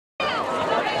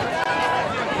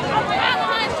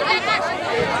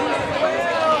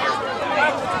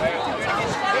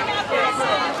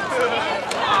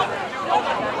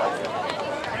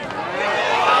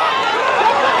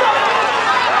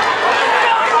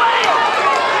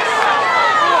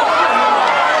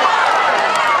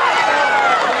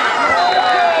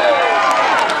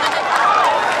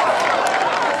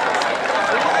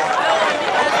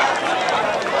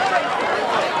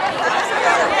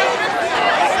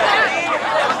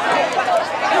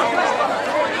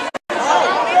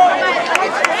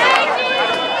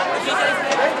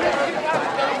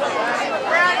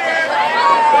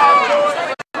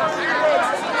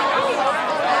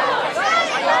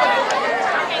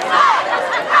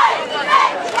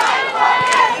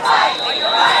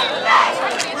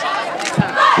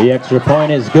The extra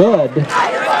point is good.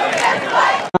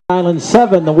 Island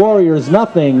 7, the Warriors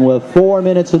nothing with 4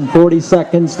 minutes and 40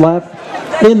 seconds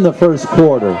left in the first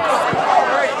quarter.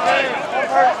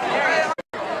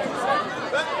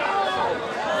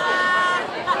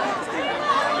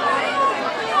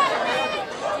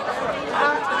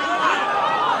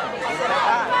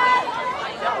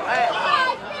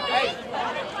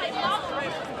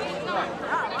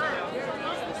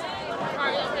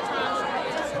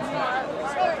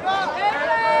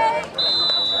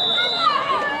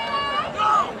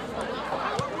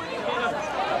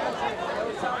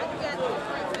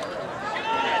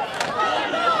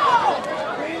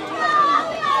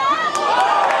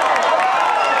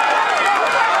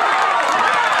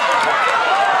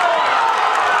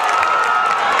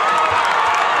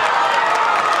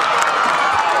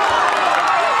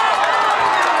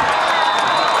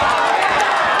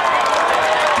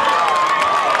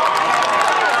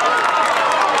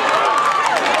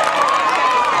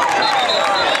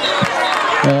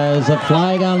 There's a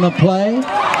flag on the play.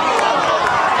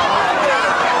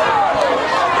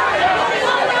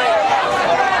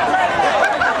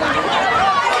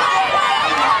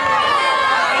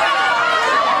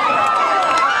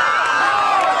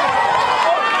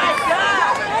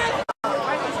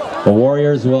 The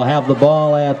Warriors will have the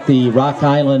ball at the Rock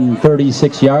Island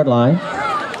 36-yard line.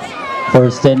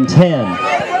 1st and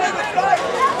 10.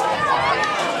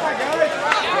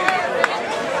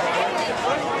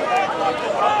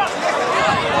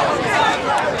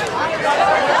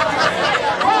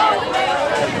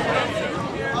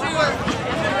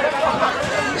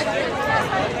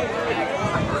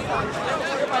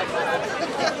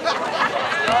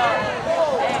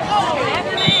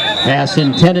 Pass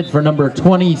intended for number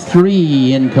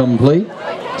 23, incomplete.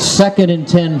 2nd and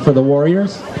 10 for the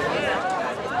Warriors.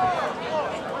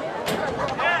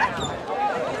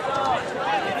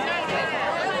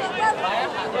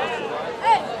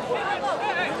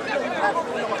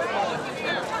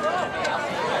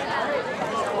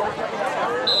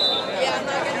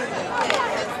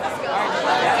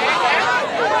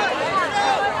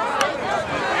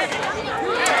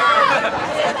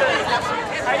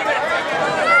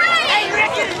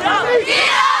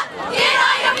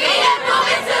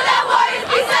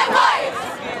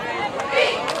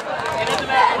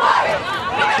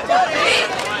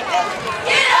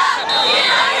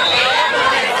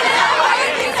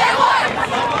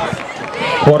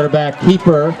 Quarterback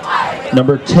keeper,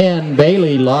 number 10,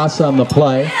 Bailey, loss on the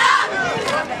play.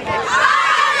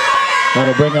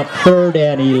 That'll bring up 3rd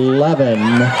and 11.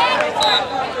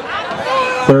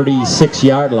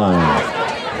 36-yard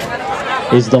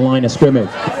line is the line of scrimmage.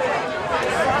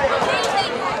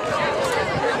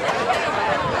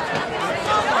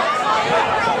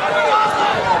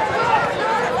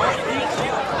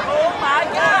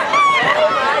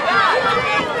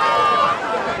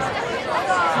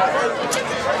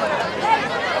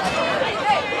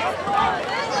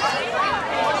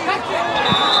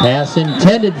 Pass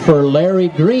intended for Larry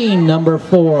Green, number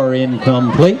 4,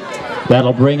 incomplete.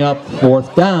 That'll bring up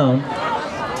 4th down.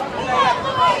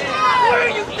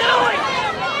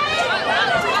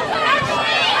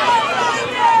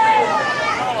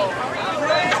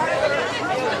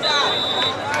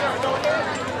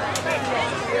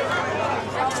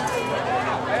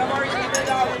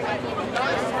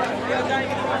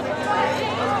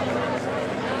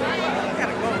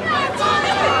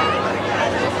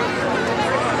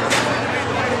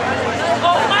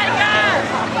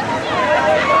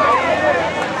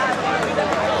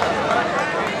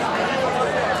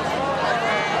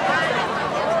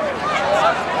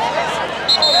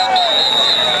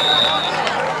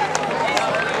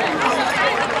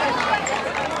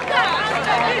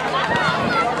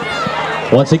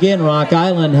 Once again, Rock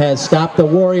Island has stopped the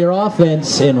Warrior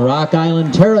offense in Rock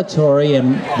Island territory,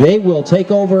 and they will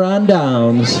take over on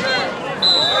downs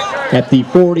at the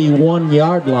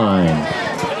 41-yard line.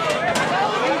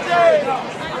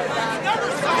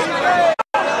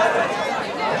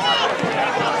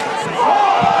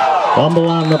 Fumble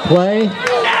on the play.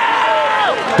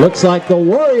 Looks like the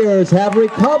Warriors have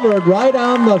recovered right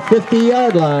on the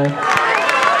 50-yard line.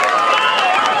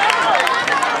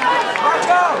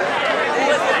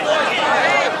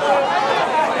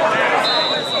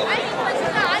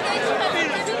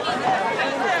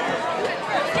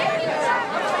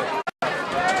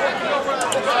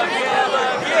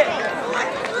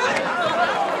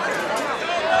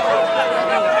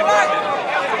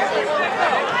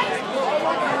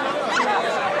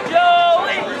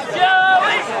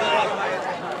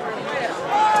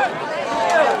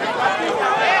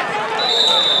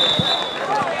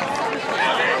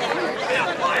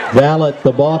 Vallet,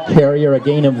 the ball carrier, a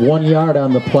gain of 1 yard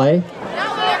on the play.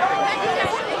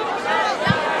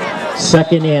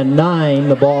 2nd and 9,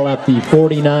 the ball at the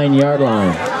 49-yard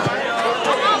line.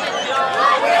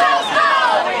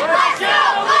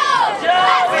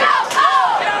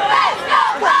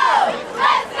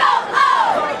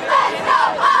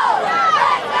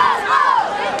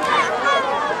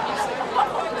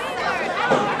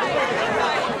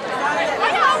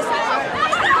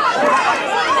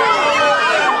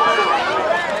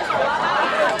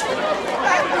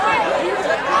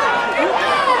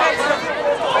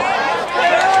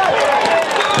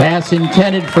 Pass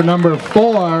intended for number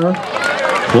 4.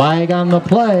 Flag on the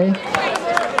play.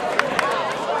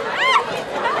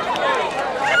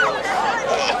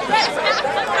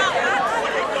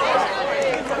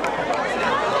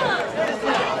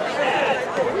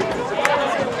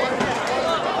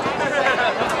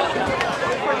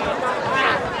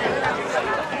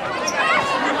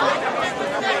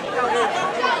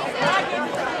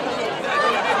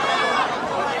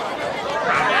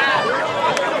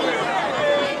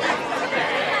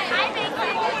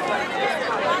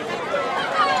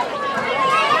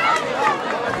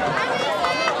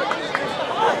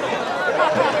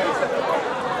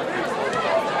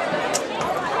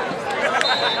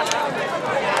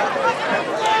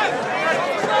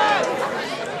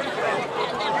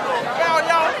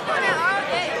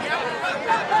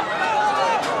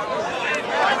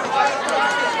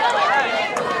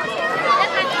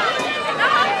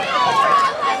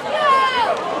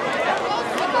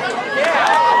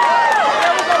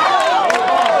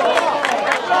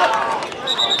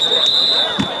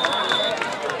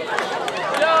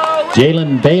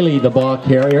 Jalen Bailey, the ball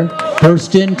carrier.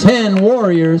 1st and 10,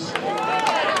 Warriors.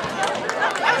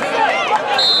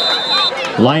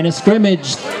 Line of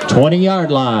scrimmage,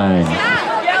 20-yard line.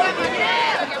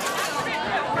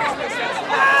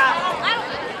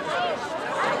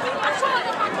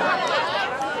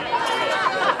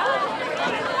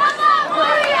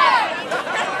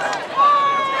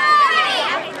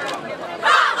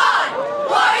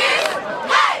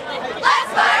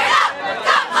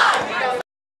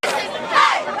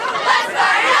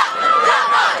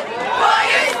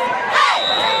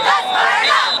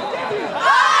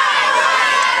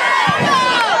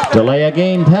 Delay a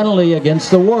game penalty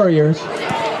against the Warriors.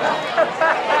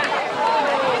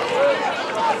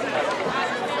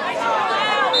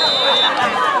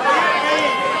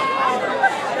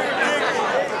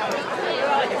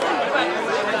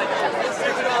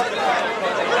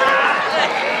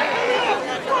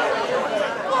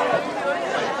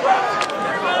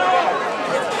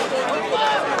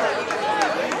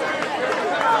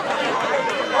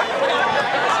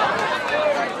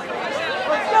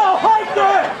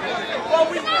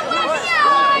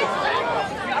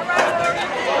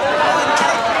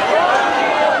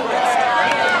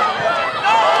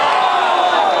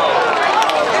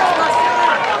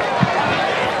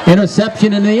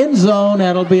 Interception in the end zone.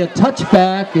 That'll be a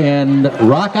touchback, and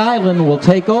Rock Island will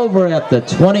take over at the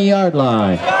 20-yard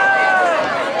line.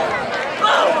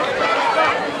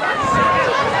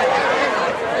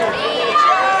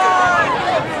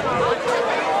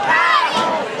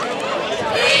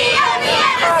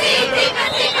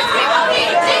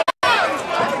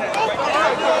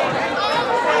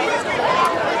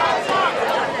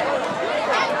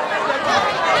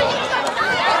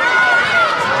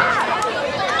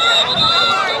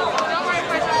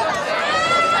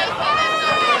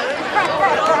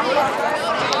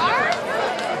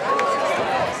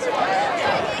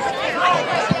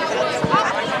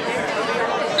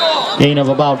 Gain of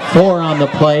about 4 on the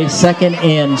play. 2nd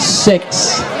and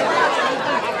 6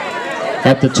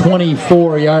 at the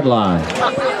 24-yard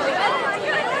line.